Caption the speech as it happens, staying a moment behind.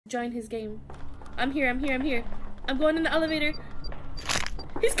join his game. I'm here. I'm going in the elevator.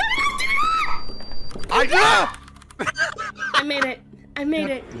 He's coming out! I made it. I made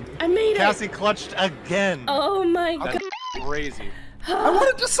it. Cassie clutched again. Oh my god. That's crazy. I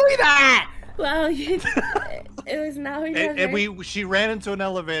wanted to say that! Well, it was now or never. And she ran into an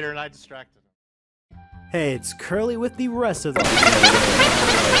elevator and I distracted her. Hey, it's Curly with the rest of the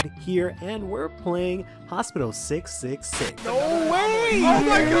here, and we're playing Hospital 666. No way! Oh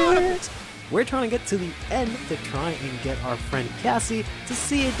my god! We're trying to get to the end to try and get our friend Cassie to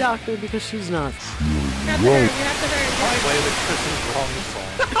see a doctor because she's not. You have to hurt. Play the Christmas wrong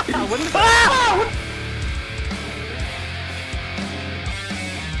song. What is that?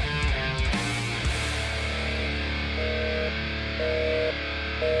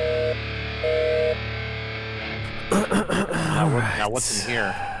 Now what's in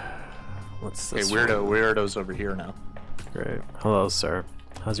here? What's this? Okay, weirdo's over here now. Great. Hello, sir.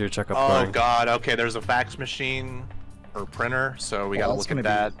 How's your checkup Oh going? god, okay, there's a fax machine or printer, so we gotta look at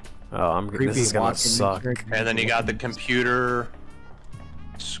that. Oh, this is gonna suck. And then you got the computer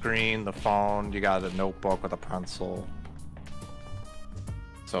screen, the phone, you got a notebook with a pencil.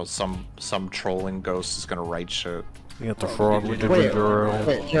 So some trolling ghost is gonna write shit. You got the frog with the Wait, girl.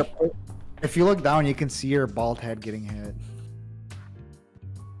 if you look down, you can see your bald head getting hit.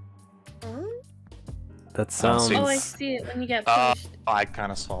 That sounds. Oh, I see it when you get pushed. I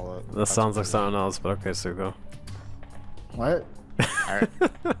kind of saw it. That sounds like something else, but okay, Sugo. What? Right.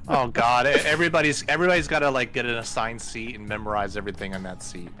 Oh god, everybody's gotta like get an assigned seat and memorize everything on that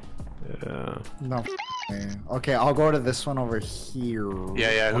seat. Yeah. No. Okay, I'll go to this one over here.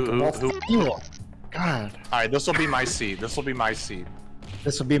 Yeah. Who? God. All right, this will be my seat. This will be my seat.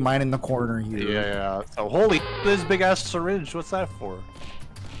 This will be mine in the corner here. Yeah. So holy, this big ass syringe. What's that for?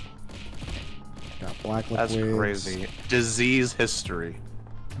 Got black That's liquids, crazy. Disease history.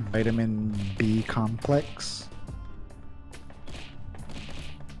 Vitamin B complex.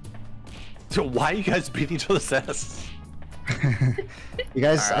 So why are you guys beating each other's ass? You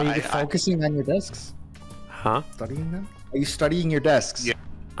guys, Alright, are you focusing on your desks? Huh? Studying them? Are you studying your desks? Yeah.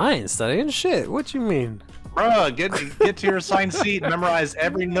 I ain't studying shit. What you mean? Bruh, get to your assigned seat and memorize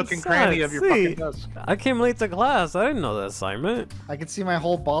every nook and cranny of your fucking desk. I came late to class. I didn't know the assignment. I can see my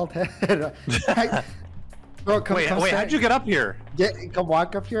whole bald head. Bro, come Wait, how'd you get up here? Come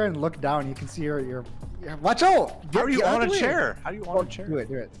walk up here and look down. You can see your watch out! How are you Get on out a of the way. chair? How do you on a chair? Do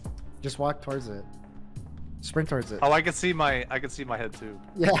it. Just walk towards it. Sprint towards it. Oh, I can see my head too.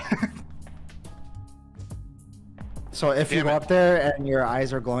 Yeah. So if you go up there and your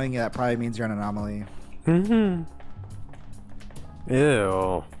eyes are glowing, that probably means you're an anomaly. Mm-hmm.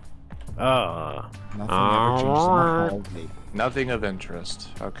 Ew. Nothing ever changes. Nothing of interest.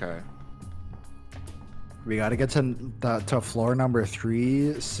 Okay. We gotta get to floor number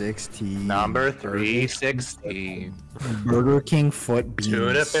 316. Number 316. Burger King foot beans.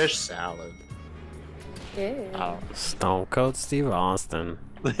 Tuna fish salad. Ew. Oh. Stone Cold Steve Austin.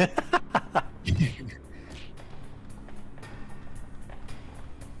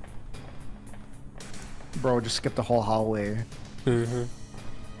 Bro, just skip the whole hallway. Mm-hmm.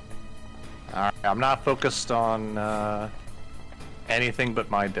 Alright, I'm not focused on anything but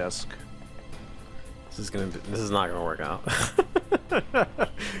my desk. This is not gonna work out. I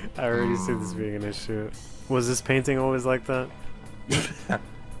already see this being an issue. Was this painting always like that? I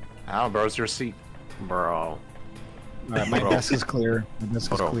don't know, bro. It's your seat. Bro. Alright, my desk is clear. My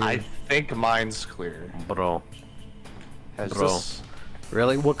desk is clear. I think mine's clear. Bro. Has Bro. this...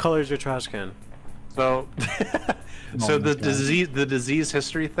 Really? What color is your trash can? So, Oh the my disease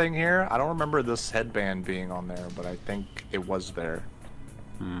history thing here. I don't remember this headband being on there, but I think it was there.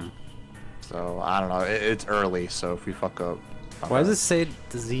 Hmm. So I don't know. It's early, so if we fuck up, Why does it say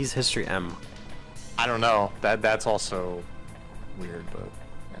disease history M? I don't know. That's also weird, but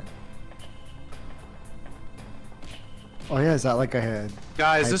yeah. Oh yeah, is that like a head?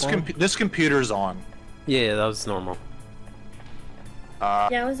 Guys, Typo? this computer's on. Yeah, that was normal.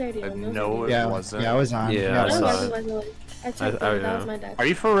 Yeah, I was already on. No, it wasn't. Yeah, I was on. Yeah, I It saw was. it. I checked it. That was my dad. Are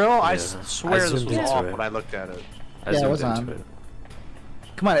you for real? I Yeah. swear I this zoomed was into off it. when I looked at it. I Yeah, it zoomed was into on. it.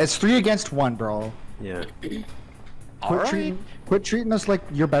 Come on, it's 3 against 1, bro. Yeah. Quit treating us like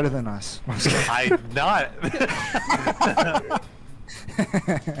you're better than us. I'm not.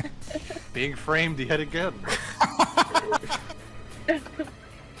 Being framed yet again.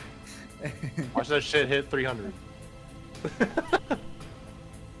 Watch that shit hit 300.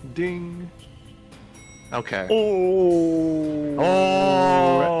 Ding. Okay.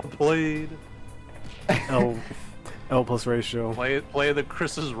 Oh, played. L plus ratio. Play the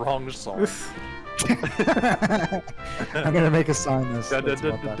Chris's wrong song. I'm gonna make a sign this. Chris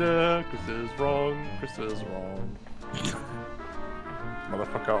is wrong. Chris is wrong.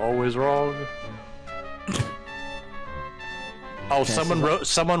 Motherfucker, always wrong. Oh,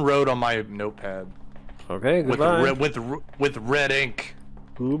 someone wrote on my notepad. Okay, goodbye. With red ink.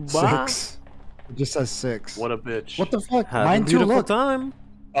 Goodbye. 6. It just says 6. What a bitch. What the fuck? Have Mine a too. beautiful Look. time.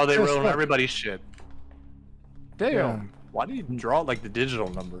 Oh, they Just wrote on look. everybody's shit. Damn. Yeah. Why do you draw like the digital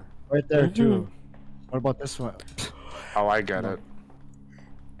number? Right there too. What about this one? Oh, I get it.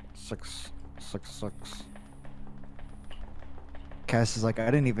 6. Cass is like, I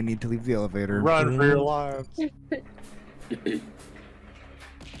didn't even need to leave the elevator. Run for your lives.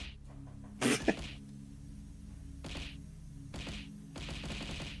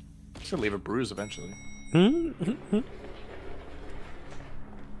 Should leave a bruise eventually.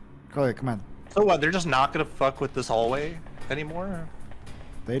 Chloe, come on. So what? They're just not gonna fuck with this hallway anymore?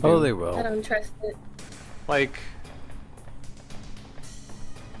 They do. Oh, they I will. don't trust it. Like,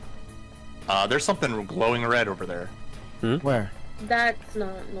 there's something glowing red over there. Where? That's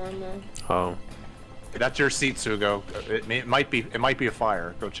not normal. Oh. That's your seat, Sugo. It might be a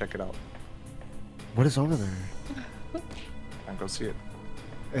fire. Go check it out. What is over there? And go see it.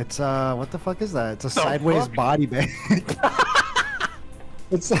 It's what the fuck is that? It's a The sideways fuck? body bag.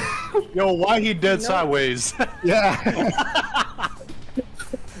 It's Yo, why he dead sideways? yeah.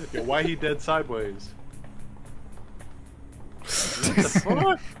 Yo, why he dead sideways? What the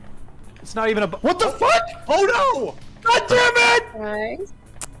fuck? It's not even a. What the fuck? Oh no! God damn it! Right?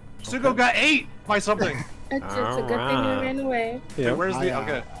 Sugo got 8 by something. It's a good thing you ran away. Okay, where's the?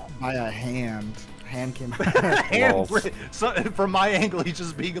 Okay. By a hand. Hand came out. And Lols. so, from my angle, he's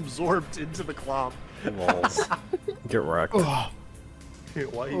just being absorbed into the cloth. Walls. Get wrecked. Oh.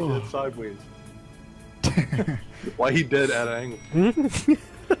 Why he dead sideways? Why he dead at an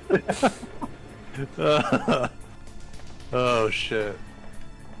angle? Oh shit.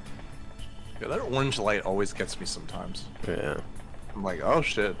 Yeah, that orange light always gets me sometimes. Yeah. I'm like, oh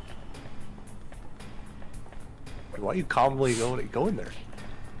shit. Why are you calmly going there?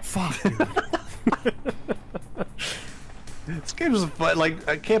 Fuck. This game is fun. Like,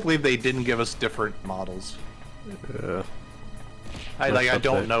 I can't believe they didn't give us different models. Yeah. I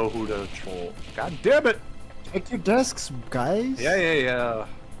don't know who to troll. God damn it! Take your desks, guys. Yeah.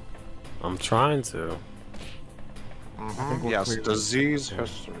 I'm trying to. Mm-hmm. we're Yes, clear. disease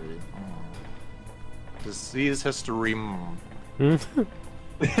history. Disease history.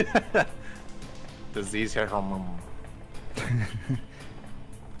 Disease history.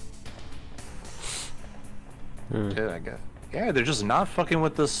 Yeah, I guess. Yeah, they're just not fucking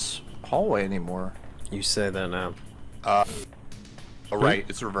with this hallway anymore. You say that now. Oh, right,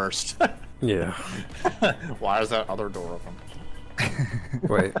 it's reversed. Yeah. Why is that other door open?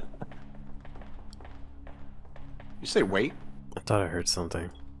 Wait. You say wait? I thought I heard something.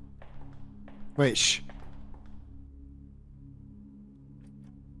 Wait, shh.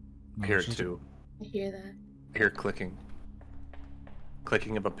 I hear it too. I hear that. I hear clicking.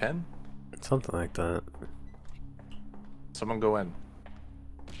 Clicking of a pen? Something like that. Someone go in.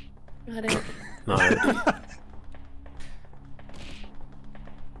 Got it. No.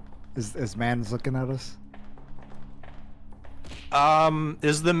 Is man's looking at us?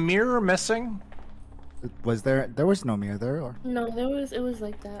 Is the mirror missing? Was there was no mirror there or? No, it was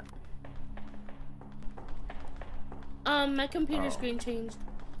like that. My computer screen changed.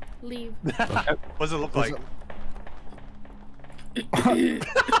 Leave. What does it look Was like? it-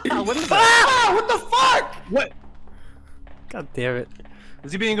 What is that? Ah! What the fuck? What? God damn it.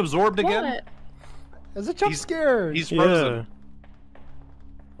 Is he being absorbed again? What? It's a jump scare. He's frozen. Yeah.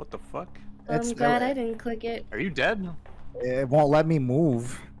 What the fuck? I'm glad I didn't click it. Are you dead? It won't let me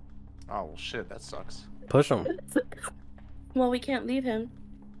move. Oh well, shit, that sucks. Push him. Well, we can't leave him.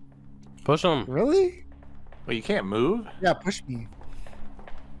 Push him. Really? Well, you can't move? Yeah, push me.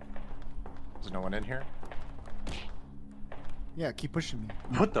 There's no one in here? Yeah, keep pushing me.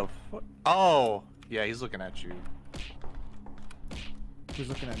 What the fuck? Oh! Yeah, he's looking at you. Who's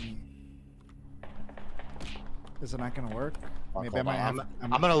looking at me? Is it not gonna work? Maybe I Hold might on, have.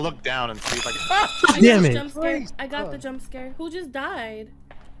 I'm gonna look down and see if I can. Ah! I got Damn the it. jump scare. Christ, I got the fuck. jump scare. Who just died?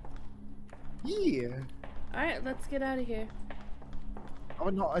 Yeah. Alright, let's get out of here. Oh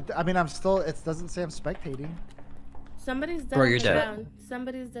no! I mean, I'm still. It doesn't say I'm spectating. Somebody's dead Bro, on you're the dead. ground.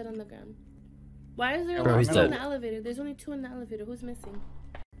 Somebody's dead on the ground. Why is there Bro, only he's two in dead. the elevator? There's only 2 in the elevator. Who's missing?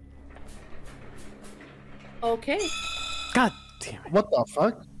 Okay. God damn it. What the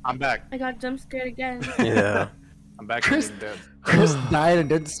fuck? I'm back. I got jump scared again. Yeah. I'm back. Chris- I'm dead. Chris died and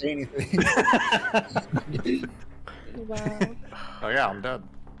didn't say anything. Wow. Oh yeah, I'm dead.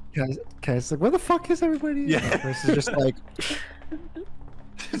 Guys, like, where the fuck is everybody? Yeah. Chris is just like,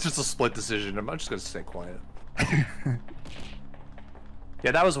 It's just a split decision. I'm just gonna stay quiet.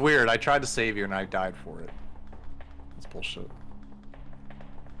 Yeah, that was weird. I tried to save you and I died for it. That's bullshit.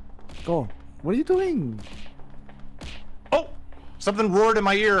 go. What are you doing? Oh! Something roared in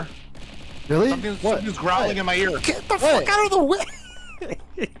my ear. Really? Something's growling in my ear. Get the fuck out of the way!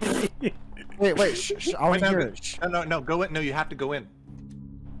 Wait, shh, I want to hear it. No, go in. No, you have to go in.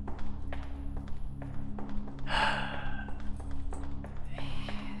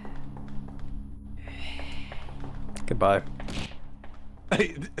 Goodbye.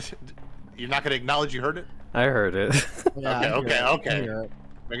 You're not gonna acknowledge you heard it? I heard it. Yeah, Okay.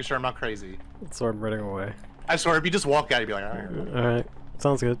 Making sure I'm not crazy. So I'm running away. I swear, if you just walk out, you'd be like, alright. Alright.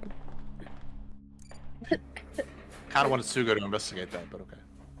 Sounds good. Kinda wanted Sugo to investigate that, but okay.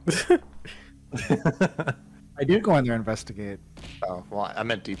 I did go in there and investigate. Oh, well, I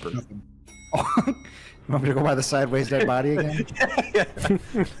meant deeper. Nothing. Oh, you want me to go by the sideways dead body again?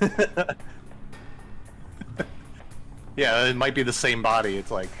 Yeah, it might be the same body.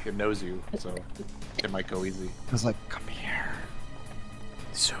 It's like, it knows you, so it might go easy. I was like, come here.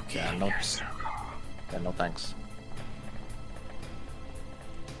 Sugo. Yeah, no, yeah, no thanks.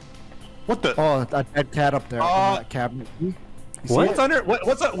 What the? Oh, a dead cat up there in that cabinet. You see What? it? What's under?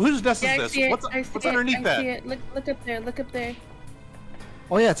 What's up? Whose desk Yeah, I is see this? it. What's underneath I that? see it. Look up there. Look up there.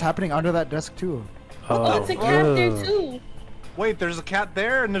 Oh yeah, it's happening under that desk too. Oh, it's a cat there too. Wait, there's a cat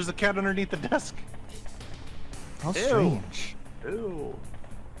there, and there's a cat underneath the desk. How Ew. strange. Ew.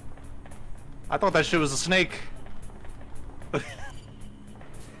 I thought that shit was a snake.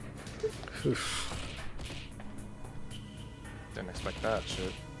 Didn't expect that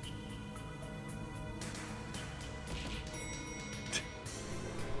shit.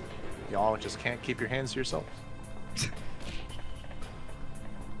 Y'all just can't keep your hands to yourselves.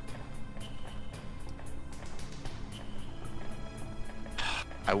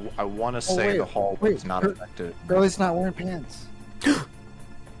 I want to say wait, the hall wait, was not affected. Girlie's not wearing pants.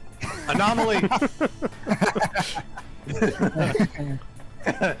 Anomaly!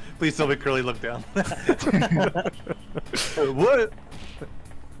 Please tell me Curly looked down. What?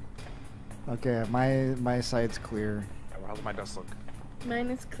 Okay, my side's clear. How's my desk look?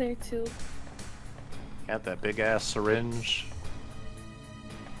 Mine is clear too. Got that big ass syringe.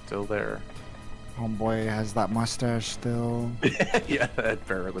 Still there. Homeboy has that mustache still. Yeah, that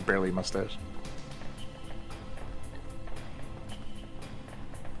barely mustache.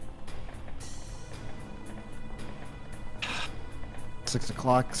 $6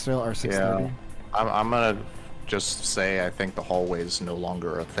 o'clock still, or 6:30? Yeah. I'm gonna just say I think the hallway is no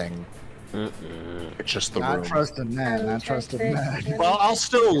longer a thing. It's just the Not room. trusting that. Not trusting that. Well, I'll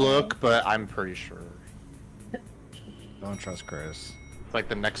still look, but I'm pretty sure. Don't trust Chris. It's like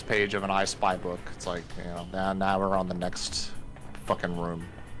the next page of an I Spy book. It's like, you know, now we're on the next fucking room.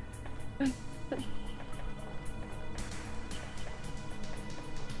 We'll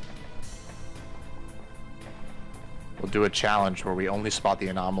do a challenge where we only spot the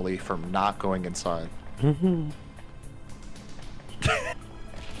anomaly from not going inside. And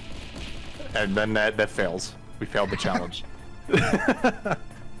then that fails. We failed the challenge.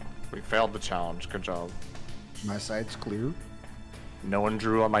 We failed the challenge. Good job. My side's clear. No one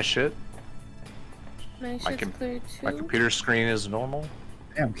drew on my shit. My shit's clear too. My computer screen is normal.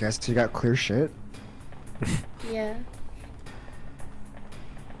 Damn, Cass, you got clear shit. Yeah.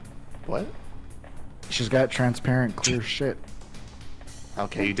 What? She's got transparent clear shit.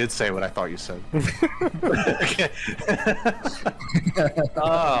 Okay, you did say what I thought you said. Okay.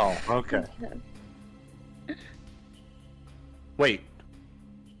 Oh, okay. Wait.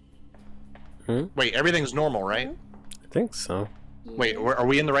 Hmm? Wait, everything's normal, right? I think so. Wait, are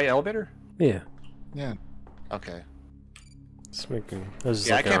we in the right elevator? Yeah. Yeah. Okay. Just making. I was just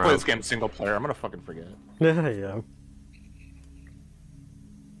Yeah, I looking can't play around. this game single player. I'm gonna fucking forget. Yeah, yeah.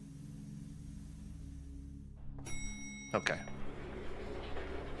 Okay.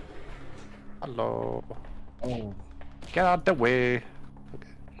 Hello. Oh. Get out the way. Okay.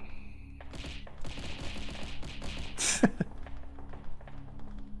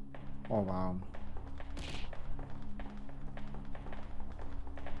 Oh wow.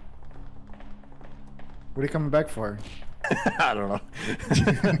 What are you coming back for? I don't know.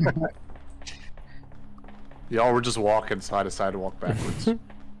 Y'all were just walking side to side to walk backwards.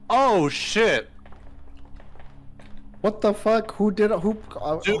 Oh shit! What the fuck? Who did? Who?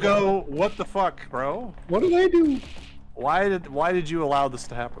 Sugo, what the fuck, bro? What did I do? Why did you allow this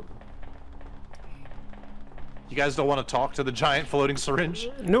to happen? You guys don't want to talk to the giant floating syringe?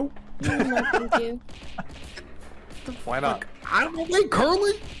 Nope. No, thank you. Why not? I don't know. Wait,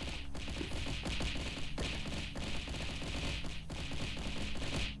 Curly.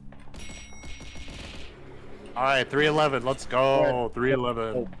 All right, 311. Let's go.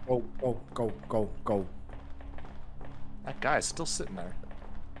 311. Go. That guy's still sitting there.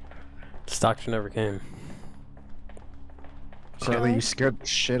 This doctor never came. Curly, you scared the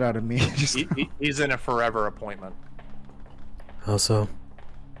shit out of me. He's in a forever appointment. How so?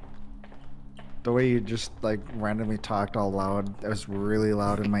 The way you just like randomly talked all loud, that was really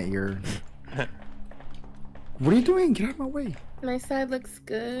loud in my ear. What are you doing? Get out of my way. My side looks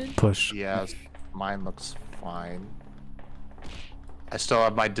good. Push. Yes, mine looks fine. I still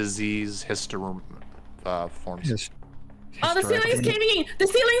have my disease forms. Oh, the ceiling's caving in! The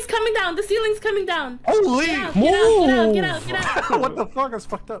ceiling's coming down! The ceiling's coming down! Holy! Get out! What the fuck? That's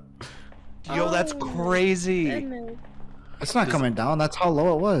fucked up. Yo, that's crazy. Goodness. It's not coming down. That's how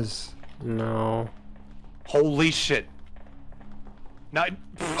low it was. No. Holy shit. Now,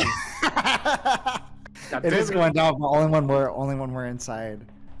 It is going down, but only when we're inside.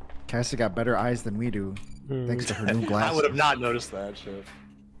 Cassie got better eyes than we do, thanks to her new glasses. I would have not noticed that shit.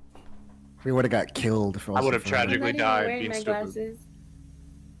 We would have got killed if it I would have wasn't for her. tragically I'm not even died wearing being my stupid. glasses.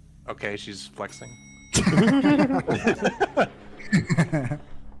 Okay, she's flexing.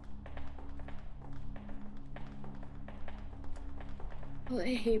 Oh,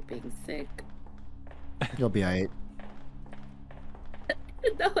 I hate being sick. You'll be alright.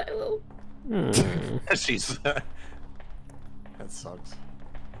 No, I will. She's. That sucks.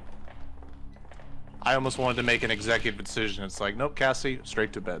 I almost wanted to make an executive decision. It's like, nope, Cassie,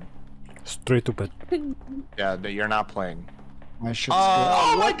 straight to bed. Straight to bed. Yeah, you're not playing. My shit's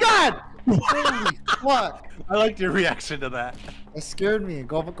Oh my god! Holy what? I liked your reaction to that. That scared me.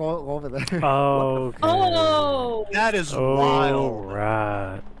 Go over there. Okay. Oh! That is Oh, wild.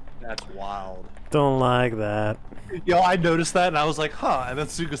 right. That's wild. Don't like that. Yo, I noticed that and I was like, huh, and then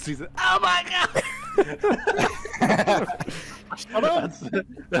Sugo sees it. Oh my god!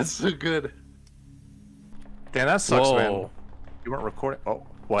 That's so good. Damn, that sucks, Whoa. man. You weren't recording. Oh,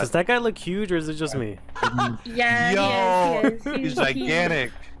 what? Does that guy look huge or is it just me? Yeah, Yo, he is. he's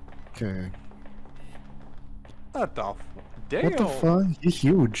gigantic. Okay. What the? Damn. What the fuck? He's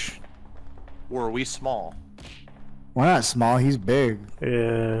huge. Or are we small? We're not small. He's big.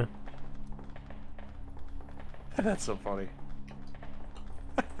 Yeah. That's so funny.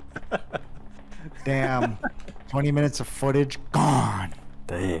 Damn. 20 minutes of footage gone.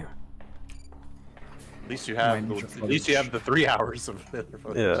 Damn. At least you have the 3 hours of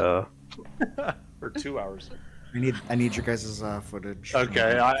footage. Yeah. Or 2 hours. I need your guys' footage.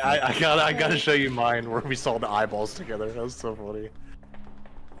 Okay, I gotta show you mine where we saw the eyeballs together. That was so funny.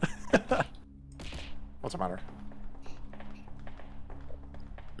 What's the matter?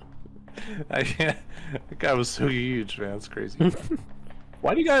 That guy was so huge, man. That's crazy.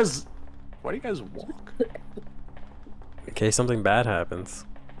 Why do you guys walk? In case something bad happens.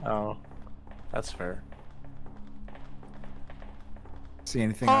 Oh, that's fair. See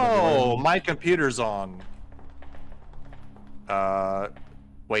anything? out of the Oh, ordinary? my computer's on.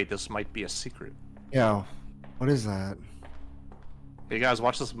 Wait, this might be a secret. Yeah. What is that? Hey guys,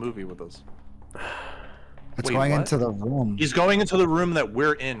 watch this movie with us. It's Wait, going what? into the room. He's going into the room that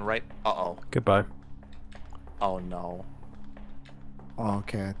we're in, right? Uh-oh. Goodbye. Oh no. Oh,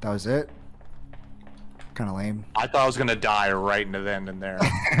 okay. That was it? Kind of lame. I thought I was gonna die right in the end in there.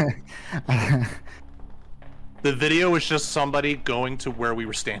 The video was just somebody going to where we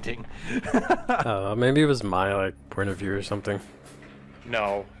were standing. Maybe it was my like point of view or something.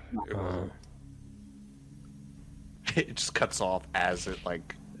 No. It just cuts off as it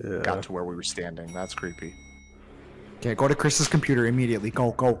like got to where we were standing. That's creepy. Okay, go to Chris's computer immediately.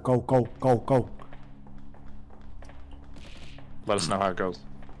 Go. Let us know how it goes.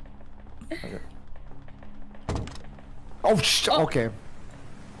 Okay. Oh, okay.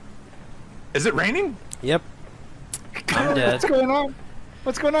 Is it raining? Yep. I'm dead. What's going on?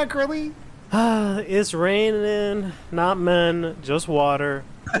 What's going on, Curly? It's raining, not men, just water.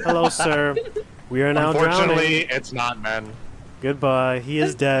 Hello, sir. We are now Unfortunately, drowning. it's not men. Goodbye. He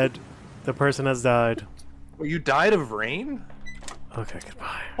is dead. The person has died. Well, you died of rain? Okay,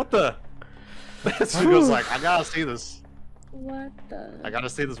 goodbye. What the? Sugo's like, I gotta see this. What the? I gotta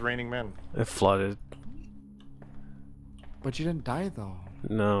see this raining man. It flooded. But you didn't die, though.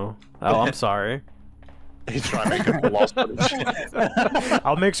 No. Oh, I'm sorry. He's trying to make up the lost footage.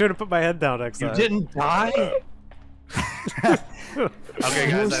 I'll make sure to put my head down next You time. didn't die? Okay, You were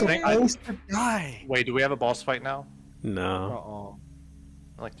guys, I think. supposed to die. Wait, do we have a boss fight now? No. Uh-oh.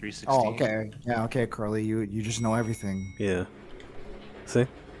 Like 316. Oh, okay. Yeah, okay, Curly. You just know everything. Yeah. See?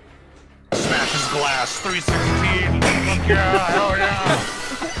 Smash his glass 316. Fuck yeah, hell yeah.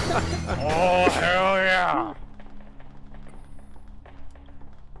 Oh, hell yeah.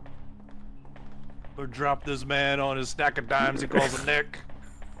 Or drop this man on his stack of dimes he calls a Nick.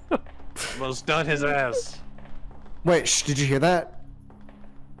 Almost done his ass. Wait, did you hear that?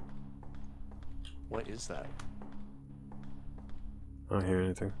 What is that? I don't hear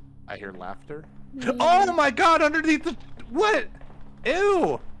anything. I hear laughter. Oh my god, underneath the... What?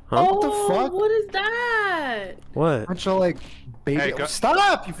 Ew! Huh? What the fuck? What is that? What? Bunch of like baby. Hey, go-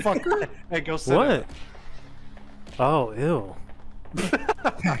 Stop, you fucker! Hey, go sit What? Oh, ew.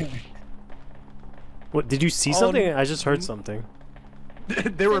 What? Did you see something? I just heard something.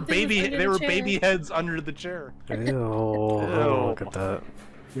 There were Something was under there the were chair. baby heads under the chair. Ew. Oh, look at that.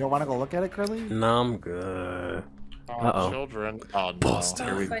 You don't want to go look at it, Curly? No, I'm good. Oh, Uh-oh. children. Oh no. Boss Here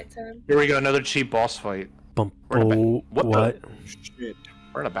time. we, Fight time. here we go, another cheap boss fight. Bump. We're in a Oh, what the- what? Shit.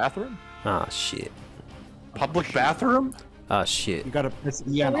 We're in a bathroom? Ah, shit. Public bathroom? Ah, shit. You gotta press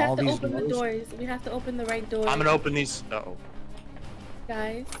E Oh, on we all have to these open the doors. doors. We have to open the right doors. I'm gonna open these. Uh-oh.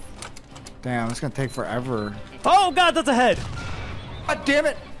 Guys. Damn, it's gonna take forever. Oh, God, that's a head! God damn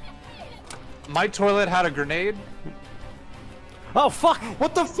it! My toilet had a grenade. Oh, fuck!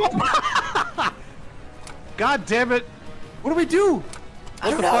 What the fuck? God damn it. What do we do?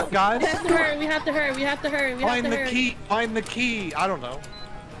 What the fuck, We guys? have to hurry. We have to hurry. We have to hurry. We have Find to the hurry. key. Find the key. I don't know.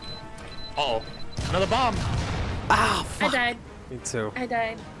 Uh-oh. Another bomb. Ah, I fuck. died. Me too. I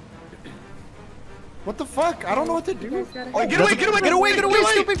died. What the fuck? I don't know what to You do. guys gotta Oh, hurry. get away, get away, get away, get away,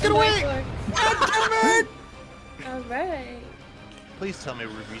 stupid, get away! God damn it! All right. Please tell me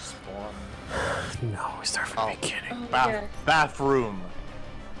we respawn. No, we start from Oh. the beginning. Oh, Bath yes. bathroom.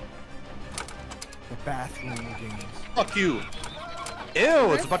 The bathroom games. Fuck you.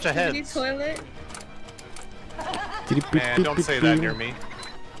 Ew, it's a bunch of Skibidi heads. Toilet. Man, don't say that near me.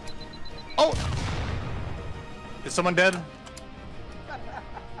 Oh! Is someone dead?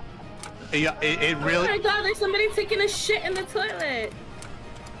 Yeah, it Oh my really... god, there's somebody taking a shit in the toilet.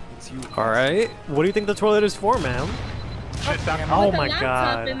 It's you. Alright. What do you think the toilet is for, man? Shit.com. Oh With a my laptop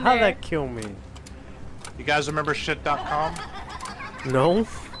god. in How'd there. that kill me? You guys remember shit.com? No?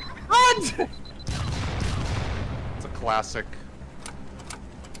 What? It's a classic.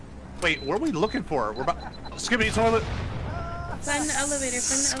 Wait, what are we looking for? We're about... Skibidi toilet? Find the elevator.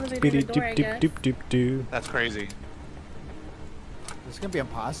 Find the elevator Biddy door, I doop guess. doop doop doop doo. That's crazy. It's gonna be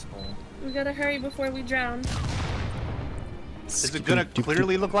impossible. We gotta hurry before we drown. Is it gonna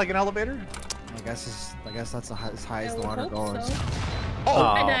clearly look like an elevator? I guess that's as high as I the would water hope goes. so. Oh! Oh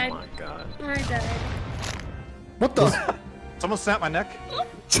I died. my god. I died. What the? Someone snapped my neck?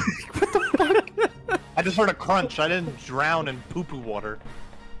 I just heard a crunch. I didn't drown in poo-poo water.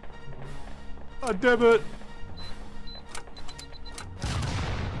 Oh, damn it.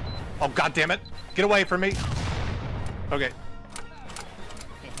 Oh, god damn it. Get away from me. Okay.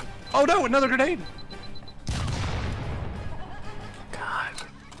 Oh no, another grenade. God.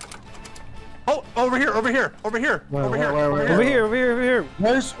 Oh, over here, over here, over here, Where, over where, here, where, over where? here. Over here, over here, over here.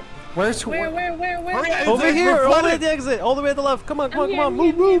 Where's Where? Hurry, it's- Over it's- here, we're all the way flooded. at the exit, all the way at the left. Come on, come on, I'm come on.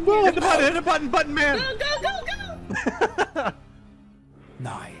 here, Move, move, Hit move. the button, man. Go, go, go, go!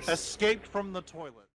 Nice. Escaped from the toilet.